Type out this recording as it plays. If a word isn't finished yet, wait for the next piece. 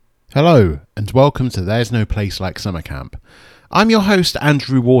Hello, and welcome to There's No Place Like Summer Camp. I'm your host,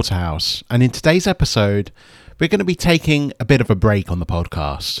 Andrew Waterhouse, and in today's episode, we're going to be taking a bit of a break on the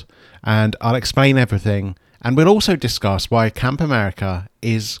podcast, and I'll explain everything, and we'll also discuss why Camp America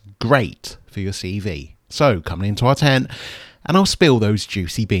is great for your CV. So, come into our tent, and I'll spill those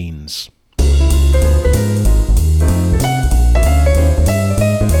juicy beans.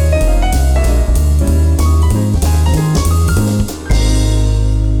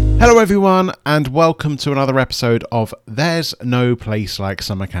 Hello everyone, and welcome to another episode of There's No Place Like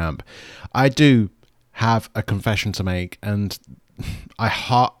Summer Camp. I do have a confession to make, and I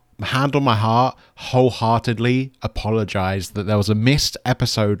hand on my heart wholeheartedly apologise that there was a missed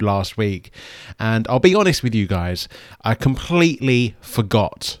episode last week. And I'll be honest with you guys, I completely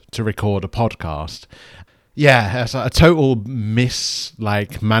forgot to record a podcast. Yeah, it's a total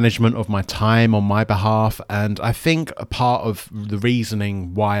management of my time on my behalf, and I think a part of the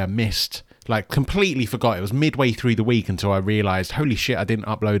reasoning why I missed, completely forgot, it was midway through the week until I realised, holy shit, I didn't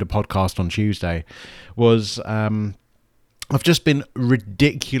upload a podcast on Tuesday, was I've just been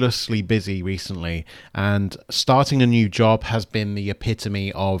ridiculously busy recently, and starting a new job has been the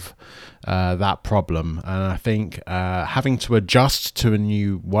epitome of that problem. And I think having to adjust to a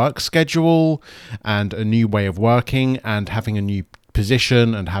new work schedule and a new way of working and having a new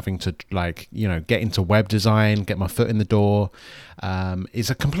position and having to get into web design, get my foot in the door, is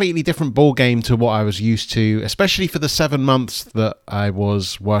a completely different ball game to what I was used to, especially for the 7 months that I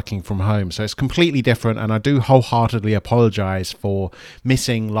was working from home. So it's completely different, and I do wholeheartedly apologize for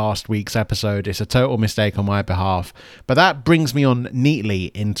missing last week's episode. It's a total mistake on my behalf, but that brings me on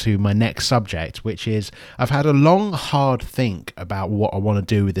neatly into my next subject, which is I've had a long, hard think about what I want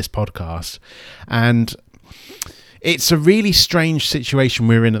to do with this podcast, and it's a really strange situation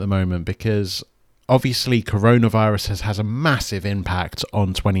we're in at the moment because obviously coronavirus has a massive impact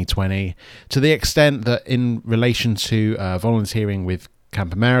on 2020 to the extent that in relation to volunteering with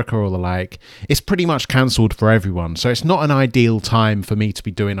Camp America or the like, it's pretty much cancelled for everyone. So it's not an ideal time for me to be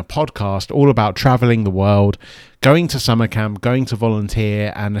doing a podcast all about traveling the world, going to summer camp, going to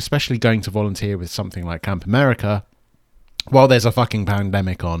volunteer, and especially going to volunteer with something like Camp America while there's a fucking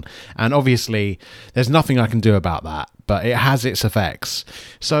pandemic on. And obviously there's nothing I can do about that, but it has its effects.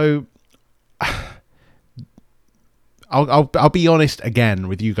 So I'll be honest again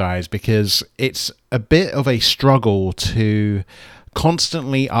with you guys, because it's a bit of a struggle to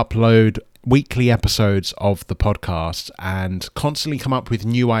constantly upload weekly episodes of the podcast and constantly come up with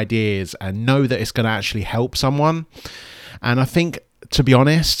new ideas and know that it's going to actually help someone. And I think, to be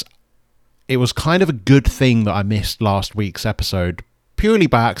honest, it was kind of a good thing that I missed last week's episode, purely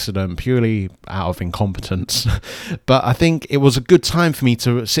by accident, purely out of incompetence. But I think it was a good time for me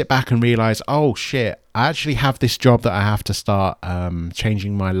to sit back and realise, oh shit, I actually have this job that I have to start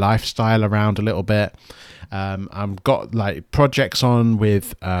changing my lifestyle around a little bit. I've got projects on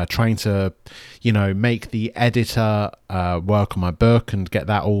with trying to, make the editor work on my book and get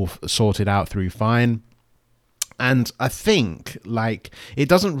that all sorted out through Fine. And I think, it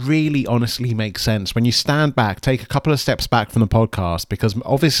doesn't really honestly make sense when you stand back, take a couple of steps back from the podcast, because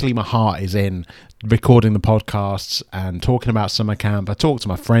obviously my heart is in recording the podcasts and talking about summer camp. I talk to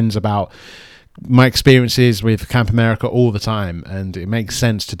my friends about my experiences with Camp America all the time, and it makes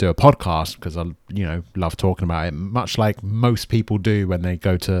sense to do a podcast because I, love talking about it, much like most people do when they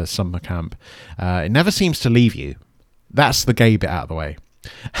go to summer camp. It never seems to leave you. That's the gay bit out of the way.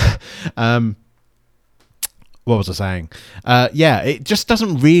 What was I saying? It just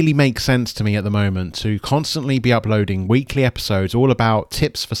doesn't really make sense to me at the moment to constantly be uploading weekly episodes all about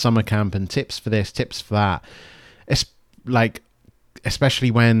tips for summer camp and tips for this, tips for that. It's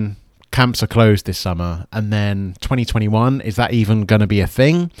especially when camps are closed this summer, and then 2021, is that even going to be a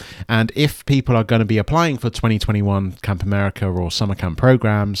thing? And if people are going to be applying for 2021 Camp America or summer camp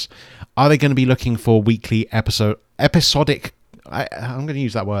programs, are they going to be looking for weekly episodic? I'm going to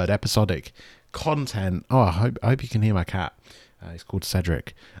use that word, episodic content. I hope you can hear my cat. He's called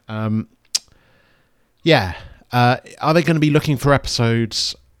Cedric. Are they going to be looking for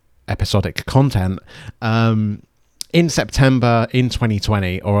episodic content in September in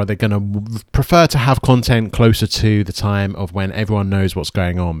 2020, or are they going to prefer to have content closer to the time of when everyone knows what's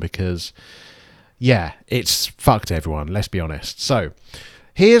going on? Because it's fucked everyone, let's be honest. So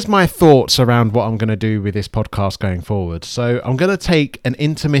here's my thoughts around what I'm going to do with this podcast going forward. So I'm going to take an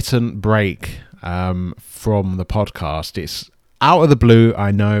intermittent break from the podcast. out of the blue,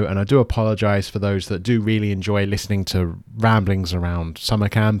 I know, and I do apologise for those that do really enjoy listening to ramblings around summer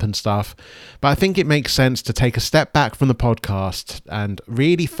camp and stuff, but I think it makes sense to take a step back from the podcast and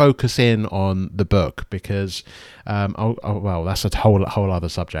really focus in on the book, because, well, that's a whole other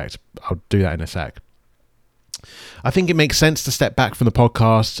subject. I'll do that in a sec. I think it makes sense to step back from the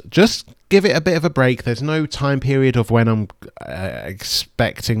podcast, just give it a bit of a break. There's no time period of when I'm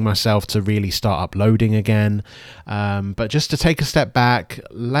expecting myself to really start uploading again, but just to take a step back,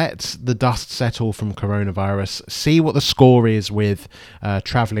 let the dust settle from coronavirus, see what the score is with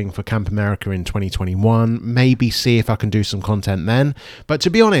traveling for Camp America in 2021, maybe see if I can do some content then. But to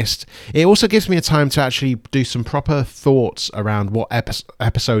be honest, it also gives me a time to actually do some proper thoughts around what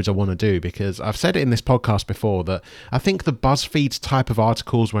episodes I want to do, because I've said it in this podcast before that I think the BuzzFeed type of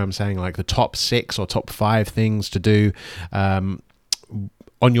articles where I'm saying like the top 6 or top 5 things to do on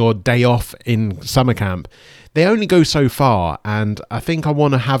your day off in summer camp, they only go so far, and I think I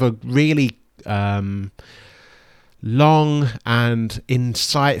want to have a really long and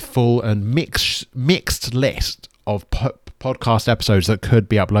insightful and mixed list of podcast episodes that could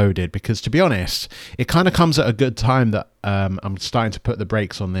be uploaded, because to be honest, it kind of comes at a good time that I'm starting to put the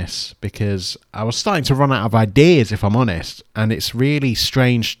brakes on this, because I was starting to run out of ideas, if I'm honest, and it's really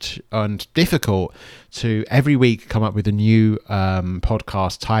strange and difficult to every week come up with a new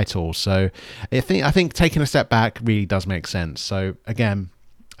podcast title. So I think taking a step back really does make sense. So again,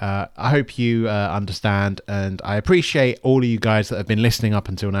 I hope you understand, and I appreciate all of you guys that have been listening up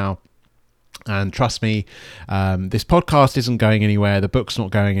until now. And trust me, this podcast isn't going anywhere. The book's not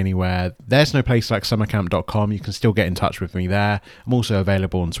going anywhere. There's no place like summercamp.com. You can still get in touch with me there. I'm also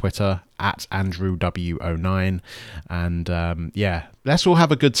available on Twitter at AndrewW09. And yeah, let's all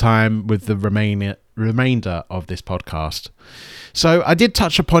have a good time with the remainder of this podcast. So I did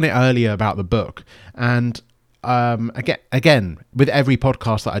touch upon it earlier about the book, and again, with every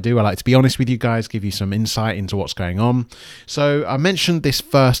podcast that I do, I like to be honest with you guys, give you some insight into what's going on. So I mentioned this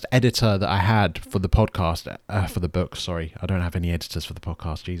first editor that I had for the podcast, for the book. Sorry, I don't have any editors for the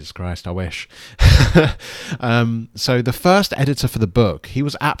podcast. Jesus Christ, I wish. So the first editor for the book, he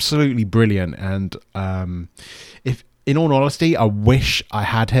was absolutely brilliant, and in all honesty, I wish I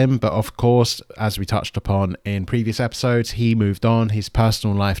had him, but of course, as we touched upon in previous episodes, he moved on, his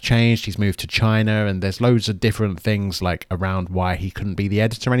personal life changed, he's moved to China, and there's loads of different things like around why he couldn't be the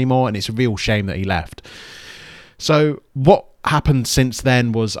editor anymore, and it's a real shame that he left. So what happened since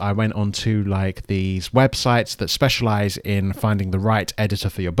then was I went on to like these websites that specialize in finding the right editor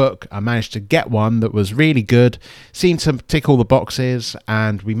for your book. I managed to get one that was really good, seemed to tick all the boxes,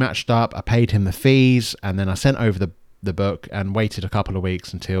 and we matched up. I paid him the fees, and then I sent over the book and waited a couple of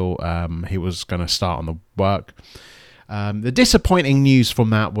weeks until he was going to start on the work. The disappointing news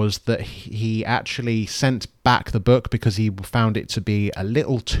from that was that he actually sent back the book because he found it to be a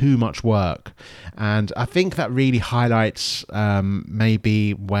little too much work. And I think that really highlights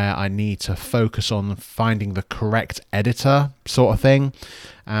maybe where I need to focus on finding the correct editor sort of thing.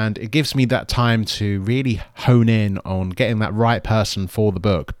 And it gives me that time to really hone in on getting that right person for the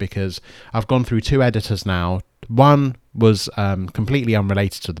book, because I've gone through 2 editors now. One was completely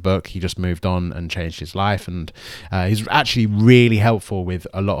unrelated to the book. He just moved on and changed his life, and he's actually really helpful with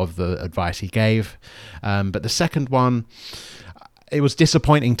a lot of the advice he gave. But the second one, it was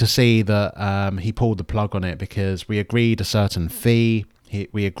disappointing to see that he pulled the plug on it, because we agreed a certain fee.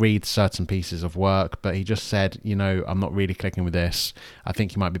 We agreed certain pieces of work, but he just said, I'm not really clicking with this. I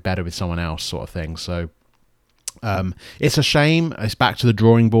think you might be better with someone else, sort of thing. So it's a shame. It's back to the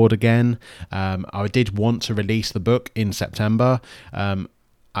drawing board again. I did want to release the book in September.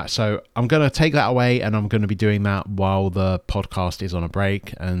 So I'm going to take that away, and I'm going to be doing that while the podcast is on a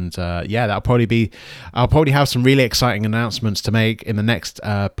break. And yeah, I'll probably have some really exciting announcements to make in the next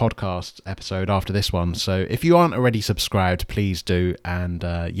podcast episode after this one. So if you aren't already subscribed, please do. And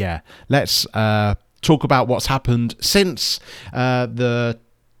yeah, let's talk about what's happened since the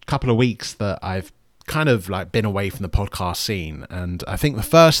couple of weeks that I've kind of like been away from the podcast scene. And I think the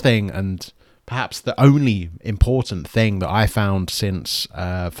first thing, and perhaps the only important thing that I found since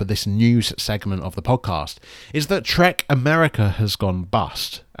for this news segment of the podcast, is that Trek America has gone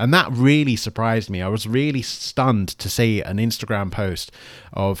bust. And that really surprised me. I was really stunned to see an Instagram post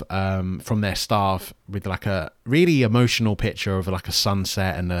of from their staff with like a really emotional picture of like a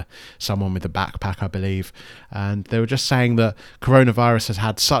sunset and someone with a backpack, I believe. And they were just saying that coronavirus has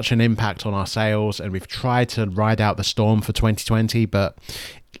had such an impact on our sales, and we've tried to ride out the storm for 2020, but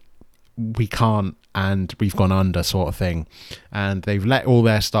we can't, and we've gone under, sort of thing. And they've let all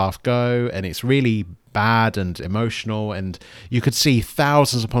their staff go, and it's really bad and emotional. And you could see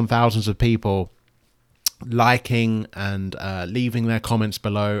thousands upon thousands of people liking and leaving their comments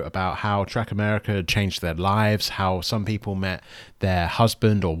below about how Trek America had changed their lives, how some people met their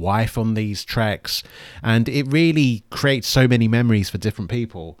husband or wife on these treks, and it really creates so many memories for different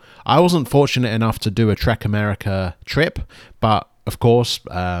people. I wasn't fortunate enough to do a Trek America trip, but of course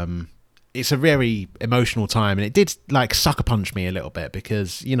it's a very emotional time, and it did like sucker punch me a little bit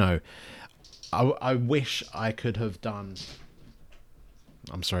because, you know, I wish I could have done...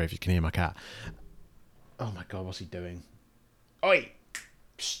 I'm sorry if you can hear my cat. Oh my God, what's he doing? Oi!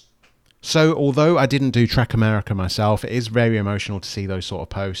 Psst. So, although I didn't do Trek America myself, it is very emotional to see those sort of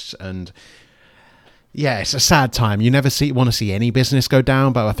posts, and yeah, it's a sad time. You never want to see any business go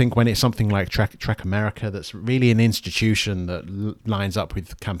down, but I think when it's something like Trek America, that's really an institution that lines up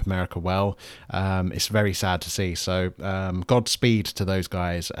with Camp America well, it's very sad to see. So, Godspeed to those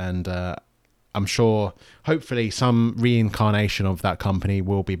guys, and I'm sure, hopefully, some reincarnation of that company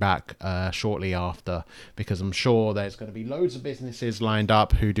will be back shortly after, because I'm sure there's going to be loads of businesses lined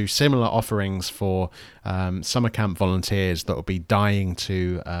up who do similar offerings for summer camp volunteers that will be dying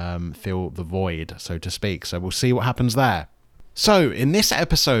to fill the void, so to speak. So we'll see what happens there. So, in this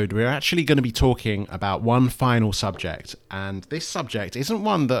episode, we're actually going to be talking about one final subject, and this subject isn't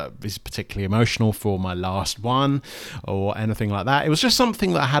one that is particularly emotional for my last one or anything like that. It was just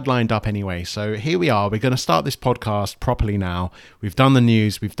something that I had lined up anyway. So here we are. We're going to start this podcast properly now. We've done the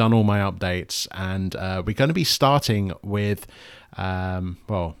news, we've done all my updates, and we're going to be starting with,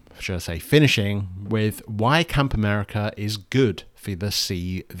 finishing with why Camp America is good for the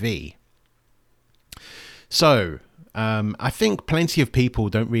CV. So, I think plenty of people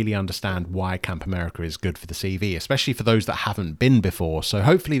don't really understand why Camp America is good for the CV, especially for those that haven't been before. So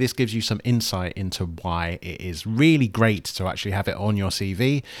hopefully this gives you some insight into why it is really great to actually have it on your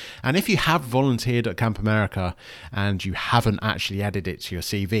CV. And if you have volunteered at Camp America and you haven't actually added it to your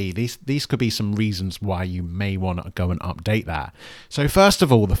CV, these could be some reasons why you may want to go and update that. So first of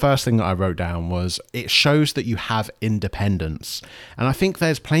all, the first thing that I wrote down was it shows that you have independence. And I think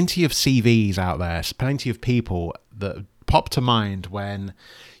there's plenty of CVs out there, plenty of people that pop to mind when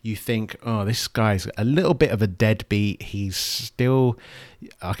you think, oh, this guy's a little bit of a deadbeat. He's still...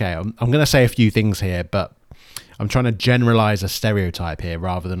 Okay, I'm going to say a few things here, but I'm trying to generalize a stereotype here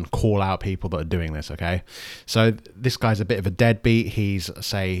rather than call out people that are doing this, okay? So this guy's a bit of a deadbeat. He's,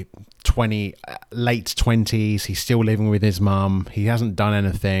 say, late 20s. He's still living with his mum. He hasn't done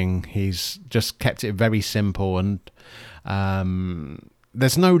anything. He's just kept it very simple, and...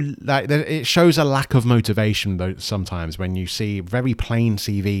 there's no, like, it shows a lack of motivation though sometimes when you see very plain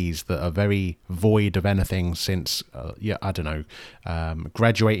CVs that are very void of anything since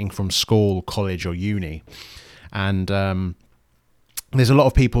graduating from school, college or uni. And there's a lot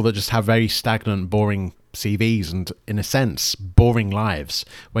of people that just have very stagnant, boring CVs and, in a sense, boring lives.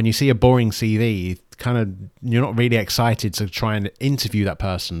 When you see a boring CV, you're not really excited to try and interview that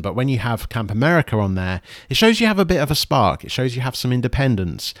person. But when you have Camp America on there, it shows you have a bit of a spark. It shows you have some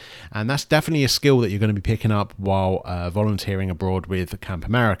independence, and that's definitely a skill that you're going to be picking up while volunteering abroad with Camp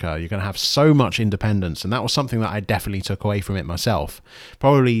America. You're going to have so much independence, and that was something that I definitely took away from it myself.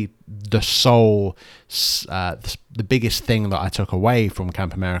 Probably the biggest thing that I took away from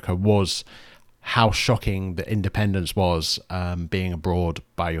Camp America was how shocking the independence was, being abroad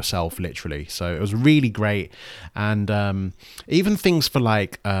by yourself, literally. So it was really great. And even things for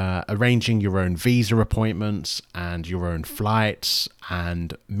like arranging your own visa appointments and your own flights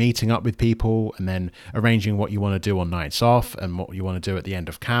and meeting up with people and then arranging what you want to do on nights off and what you want to do at the end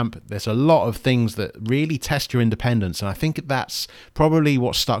of camp. There's a lot of things that really test your independence, and I think that's probably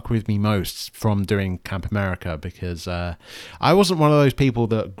what stuck with me most from doing Camp America, because I wasn't one of those people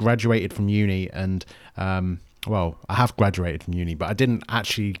that graduated from uni and I have graduated from uni, but I didn't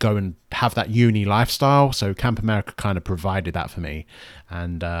actually go and have that uni lifestyle. So Camp America kind of provided that for me.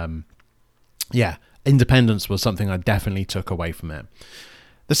 And independence was something I definitely took away from it.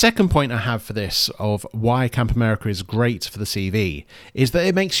 The second point I have for this of why Camp America is great for the CV is that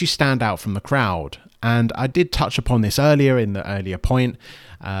it makes you stand out from the crowd. And I did touch upon this earlier in the earlier point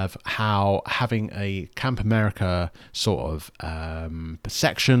of how having a Camp America sort of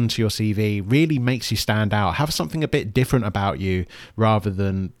section to your CV really makes you stand out, have something a bit different about you rather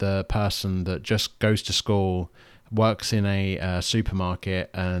than the person that just goes to school, works in a supermarket,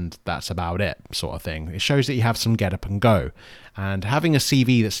 and that's about it, sort of thing. It shows that you have some get up and go. And having a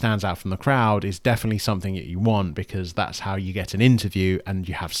CV that stands out from the crowd is definitely something that you want, because that's how you get an interview and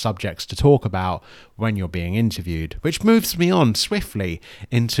you have subjects to talk about when you're being interviewed, which moves me on swiftly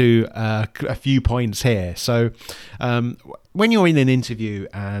into a few points here. So when you're in an interview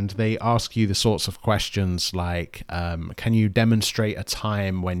and they ask you the sorts of questions like, can you demonstrate a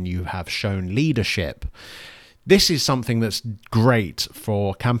time when you have shown leadership? This is something that's great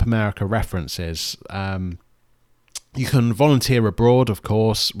for Camp America references. You can volunteer abroad, of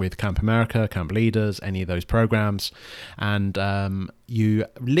course, with Camp America, Camp Leaders, any of those programs. And you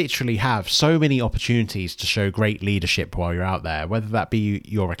literally have so many opportunities to show great leadership while you're out there, whether that be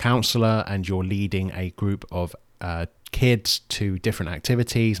you're a counselor and you're leading a group of kids to different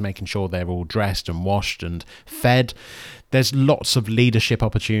activities, making sure they're all dressed and washed and fed. There's lots of leadership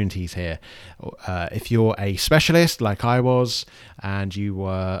opportunities here. If you're a specialist like I was and you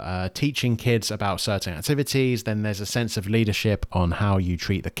were teaching kids about certain activities, then there's a sense of leadership on how you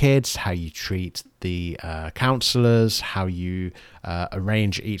treat the kids, how you treat the counselors, how you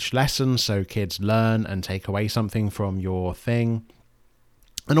arrange each lesson so kids learn and take away something from your thing,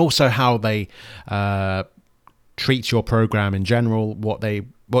 and also how they treat your program in general,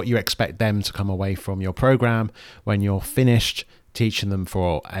 what you expect them to come away from your program when you're finished teaching them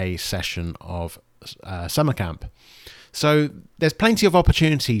for a session of summer camp. So there's plenty of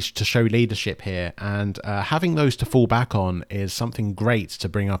opportunities to show leadership here, and having those to fall back on is something great to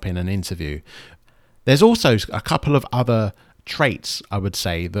bring up in an interview. There's also a couple of other traits, I would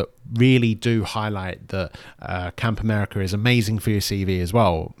say, that really do highlight that Camp America is amazing for your CV as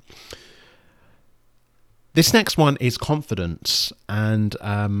well. This next one is confidence, and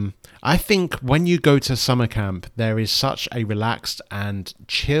I think when you go to summer camp, there is such a relaxed and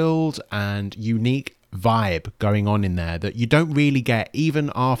chilled and unique vibe going on in there that you don't really get even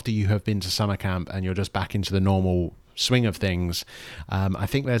after you have been to summer camp and you're just back into the normal swing of things. I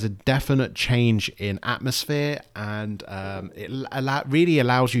think there's a definite change in atmosphere, and it really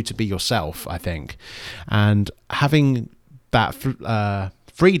allows you to be yourself, I think. And having that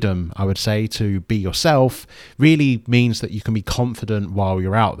freedom, I would say, to be yourself really means that you can be confident while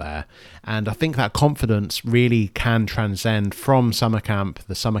you're out there. And I think that confidence really can transcend from summer camp,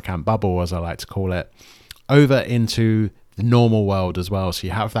 the summer camp bubble, as I like to call it, over into the normal world as well. So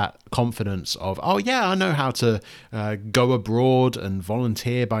you have that confidence of, oh yeah, I know how to go abroad and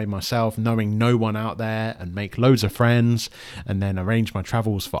volunteer by myself, knowing no one out there, and make loads of friends, and then arrange my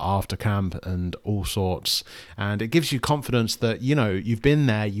travels for after camp and all sorts. And it gives you confidence that, you know, you've been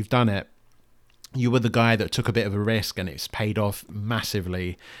there, you've done it. You were the guy that took a bit of a risk and it's paid off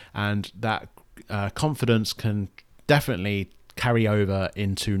massively. And that confidence can definitely carry over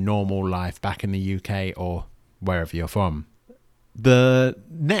into normal life back in the UK or wherever you're from. The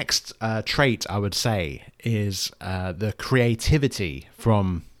next trait, I would say, is the creativity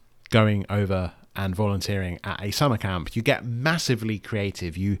from going over and volunteering at a summer camp. You get massively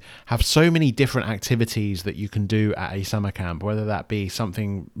creative. You have so many different activities that you can do at a summer camp, whether that be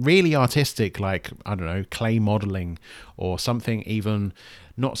something really artistic like, I don't know, clay modeling, or something even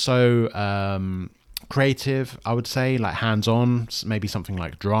not so creative, I would say, like hands-on, maybe something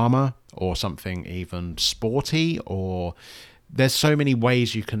like drama, or something even sporty. Or there's so many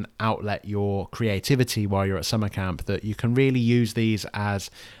ways you can outlet your creativity while you're at summer camp that you can really use these as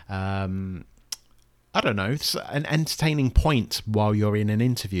I don't know, an entertaining point while you're in an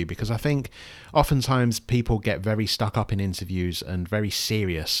interview. Because I think oftentimes people get very stuck up in interviews and very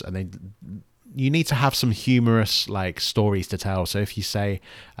serious, and you need to have some humorous stories to tell. So if you say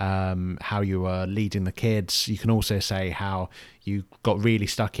how you were leading the kids, you can also say how you got really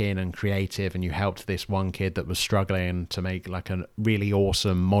stuck in and creative and you helped this one kid that was struggling to make a really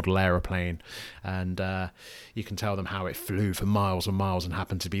awesome model aeroplane, and you can tell them how it flew for miles and miles and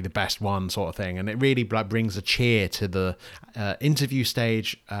happened to be the best one, sort of thing. And it really brings a cheer to the interview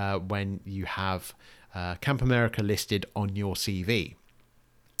stage when you have Camp America listed on your CV.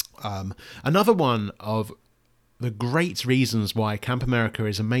 Another one of the great reasons why Camp America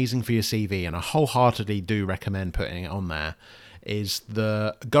is amazing for your CV, and I wholeheartedly do recommend putting it on there, is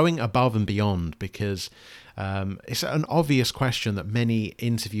the going above and beyond. Because it's an obvious question that many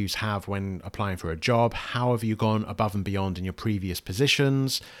interviews have when applying for a job. How have you gone above and beyond in your previous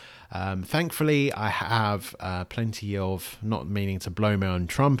positions? Thankfully, I have plenty of, not meaning to blow my own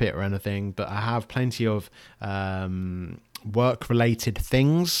trumpet or anything, but I have plenty of work-related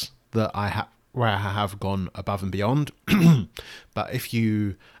things that where I have gone above and beyond. But if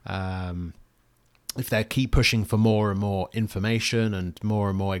you if they keep pushing for more and more information and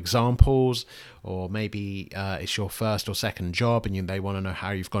more examples, or maybe it's your first or second job and they want to know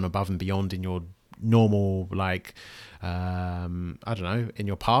how you've gone above and beyond in your normal, like, I don't know, in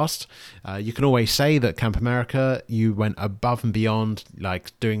your past. You can always say that Camp America, you went above and beyond,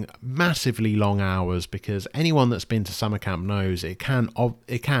 like doing massively long hours, because anyone that's been to summer camp knows it can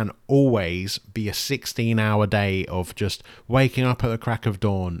always be a 16-hour day of just waking up at the crack of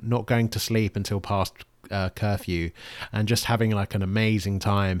dawn, not going to sleep until past curfew, and just having like an amazing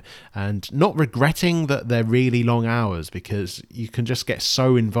time and not regretting that they're really long hours, because you can just get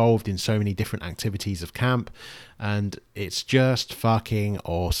so involved in so many different activities of camp, and it's just fucking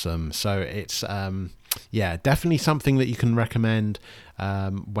awesome. So it's definitely something that you can recommend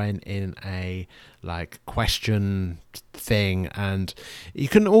when in a like question thing. And you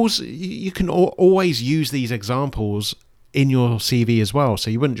can always use these examples in your CV as well, so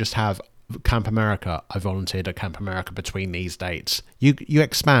you wouldn't just have Camp America, I volunteered at Camp America between these dates. You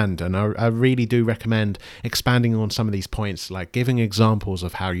expand, and I really do recommend expanding on some of these points, like giving examples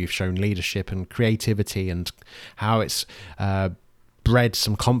of how you've shown leadership and creativity, and how it's bred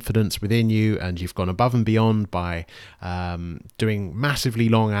some confidence within you, and you've gone above and beyond by doing massively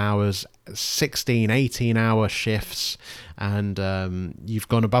long hours, 18-hour shifts, and you've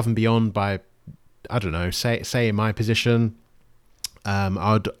gone above and beyond by, I don't know, say in my position,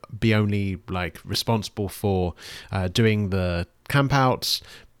 I'd be only like responsible for doing the campouts,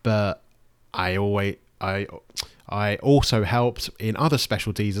 but I also helped in other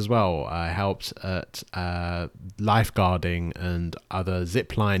specialties as well. I helped at lifeguarding and other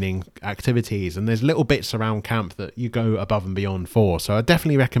ziplining activities, and there's little bits around camp that you go above and beyond for. So I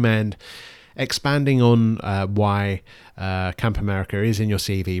definitely recommend expanding on why Camp America is in your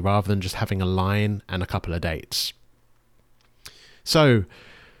CV, rather than just having a line and a couple of dates. So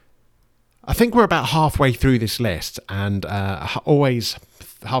I think we're about halfway through this list, and always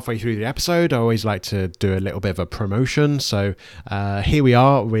halfway through the episode, I always like to do a little bit of a promotion. So here we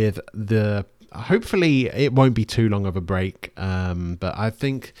are with hopefully it won't be too long of a break, but I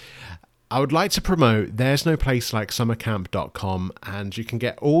think I would like to promote There's No Place Like Summercamp.com, and you can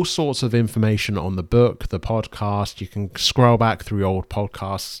get all sorts of information on the book, the podcast. You can scroll back through old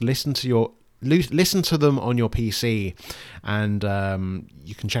podcasts, listen to them on your PC, and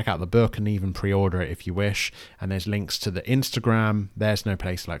you can check out the book and even pre-order it if you wish. And there's links to the Instagram, There's No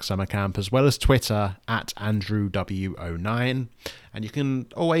Place Like Summer Camp, as well as Twitter at AndrewW09, and you can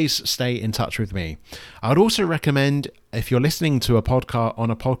always stay in touch with me. I would also recommend, if you're listening to a podcast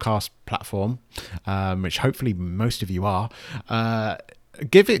on a podcast platform, which hopefully most of you are,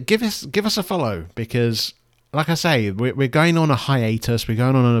 give us a follow, because like I say, we're going on a hiatus. We're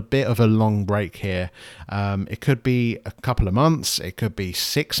going on a bit of a long break here. It could be a couple of months. It could be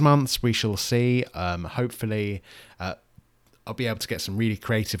 6 months. We shall see. Hopefully, I'll be able to get some really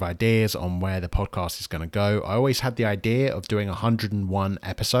creative ideas on where the podcast is going to go. I always had the idea of doing 101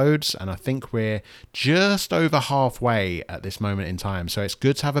 episodes, and I think we're just over halfway at this moment in time. So it's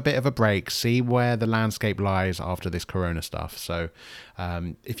good to have a bit of a break, see where the landscape lies after this corona stuff. So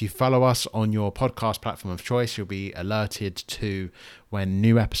if you follow us on your podcast platform of choice, you'll be alerted to when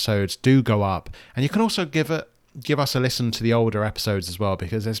new episodes do go up. And you can also give us a listen to the older episodes as well,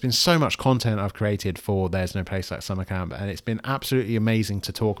 because there's been so much content I've created for There's No Place Like Summer Camp, and it's been absolutely amazing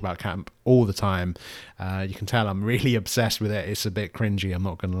to talk about camp all the time. You can tell I'm really obsessed with it. It's a bit cringy, I'm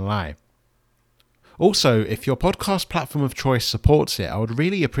not going to lie. Also, if your podcast platform of choice supports it, I would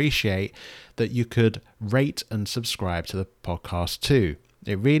really appreciate that you could rate and subscribe to the podcast too.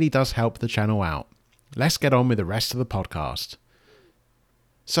 It really does help the channel out. Let's get on with the rest of the podcast.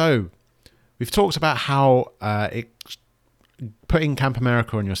 So, we've talked about how putting Camp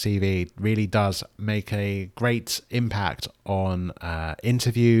America on your CV really does make a great impact on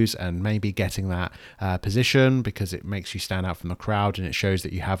interviews and maybe getting that position, because it makes you stand out from the crowd and it shows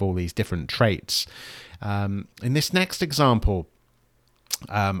that you have all these different traits. In this next example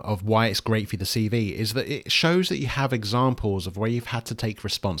of why it's great for the CV is that it shows that you have examples of where you've had to take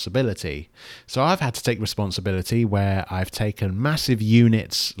responsibility. So I've had to take responsibility where I've taken massive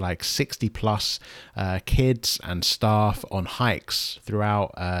units, like 60 plus kids and staff, on hikes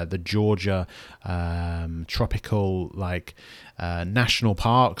throughout the Georgia tropical national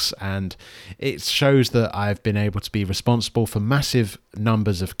parks, and it shows that I've been able to be responsible for massive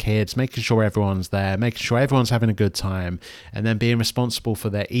numbers of kids, making sure everyone's there, making sure everyone's having a good time, and then being responsible for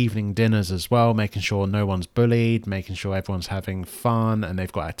their evening dinners as well, making sure no one's bullied, making sure everyone's having fun and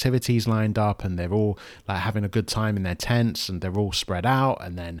they've got activities lined up and they're all having a good time in their tents and they're all spread out,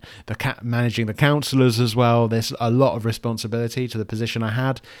 and then managing the counselors as well. There's a lot of responsibility to the position I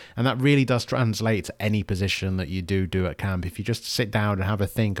had, and that really does translate to any position that you do at camp. If you just sit down and have a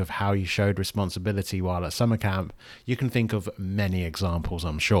think of how you showed responsibility while at summer camp, you can think of many examples,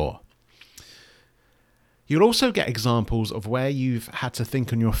 I'm sure. You'll also get examples of where you've had to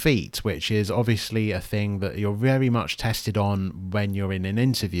think on your feet, which is obviously a thing that you're very much tested on when you're in an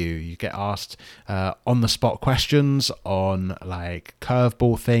interview. You get asked on-the-spot questions on like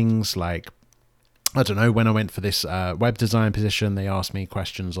curveball things like, I don't know, when I went for this web design position, they asked me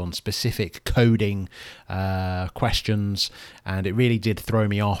questions on specific coding questions, and it really did throw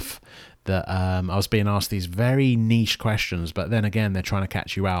me off that I was being asked these very niche questions, but then again, they're trying to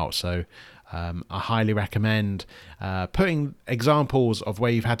catch you out. So I highly recommend putting examples of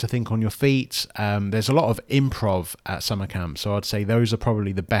where you've had to think on your feet. There's a lot of improv at summer camp, so I'd say those are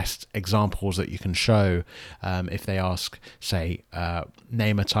probably the best examples that you can show if they ask, say,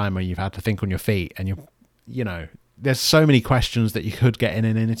 name a time where you've had to think on your feet, and you know, there's so many questions that you could get in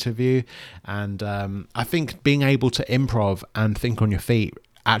an interview, and I think being able to improv and think on your feet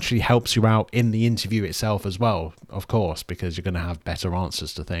actually helps you out in the interview itself as well, of course, because you're going to have better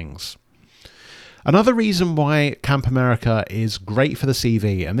answers to things. Another reason why Camp America is great for the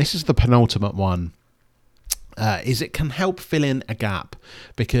CV, and this is the penultimate one, is it can help fill in a gap,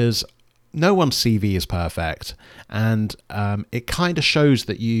 because no one's CV is perfect, and it kind of shows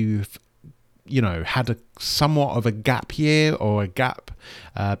that you've had a somewhat of a gap year or a gap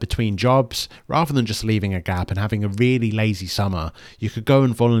between jobs, rather than just leaving a gap and having a really lazy summer. You could go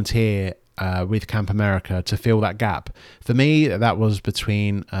and volunteer with Camp America to fill that gap. For me, that was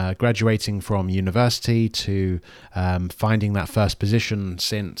between graduating from university to finding that first position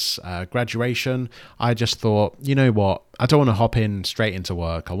since graduation. I just thought, you know what, I don't want to hop in straight into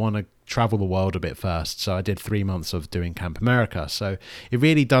work. I want to travel the world a bit first. So I did 3 months of doing Camp America. So it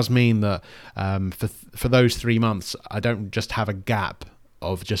really does mean that for those 3 months, I don't just have a gap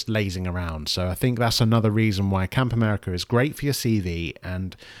of just lazing around. So I think that's another reason why Camp America is great for your CV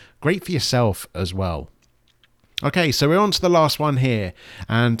and great for yourself as well. Okay, so we're on to the last one here,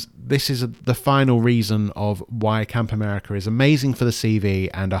 and this is the final reason of why Camp America is amazing for the CV,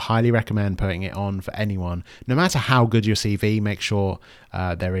 and I highly recommend putting it on for anyone. No matter how good your CV, make sure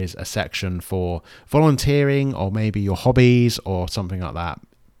there is a section for volunteering or maybe your hobbies or something like that.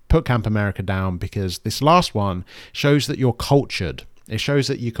 Put Camp America down, because this last one shows that you're cultured. It shows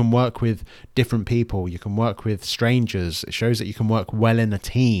that you can work with different people. You can work with strangers. It shows that you can work well in a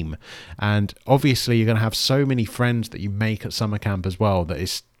team. And obviously, you're going to have so many friends that you make at summer camp as well that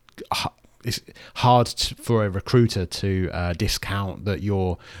it's hard for a recruiter to discount that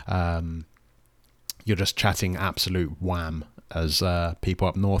you're just chatting absolute wham, as people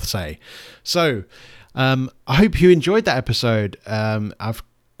up north say. So I hope you enjoyed that episode. I've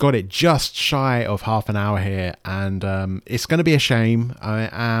got it just shy of half an hour here, and it's going to be a shame. I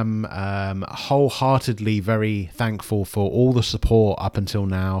am wholeheartedly very thankful for all the support up until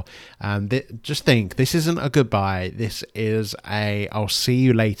now, and just think, this isn't a goodbye. This is a I'll see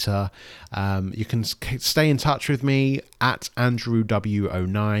you later. You can stay in touch with me at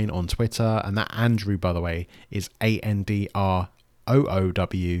AndrewW09 on Twitter, and that Andrew, by the way, is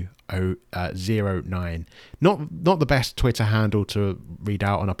AndrooW09. Not the best Twitter handle to read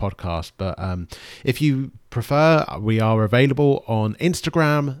out on a podcast, but if you prefer, we are available on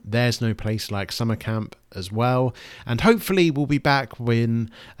Instagram. There's no place like summer camp as well, and hopefully we'll be back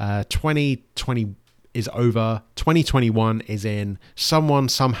when 2020 is over, 2021 is in. Someone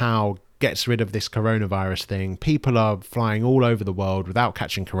somehow gets rid of this coronavirus thing. People are flying all over the world without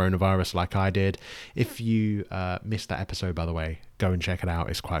catching coronavirus like I did. If you missed that episode, by the way, go and check it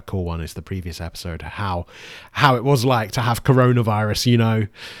out. It's quite a cool one. It's the previous episode, how it was like to have coronavirus,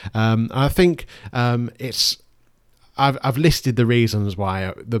 I think I've listed the reasons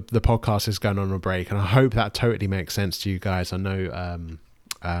why the podcast is going on a break, and I hope that totally makes sense to you guys. I know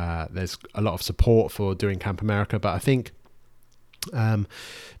there's a lot of support for doing Camp America, but I think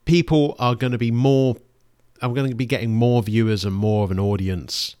people are going to be I'm going to be getting more viewers and more of an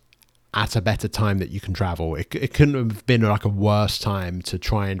audience at a better time that you can travel. It couldn't have been like a worse time to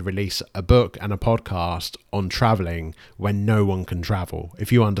try and release a book and a podcast on traveling when no one can travel,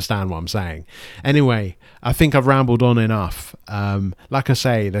 if you understand what I'm saying. Anyway, I think I've rambled on enough. Like I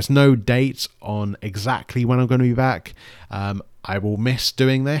say, there's no date on exactly when I'm going to be back. I will miss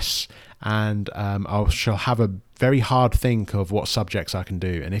doing this, and I shall have a very hard think of what subjects I can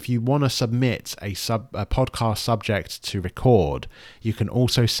do. And if you want to submit a podcast subject to record, you can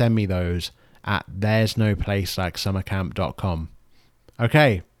also send me those at there'snoplacelikesummercamp.com.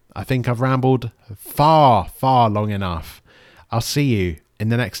 Okay, I think I've rambled far long enough. I'll see you in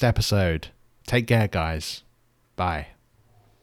the next episode. Take care, guys. Bye.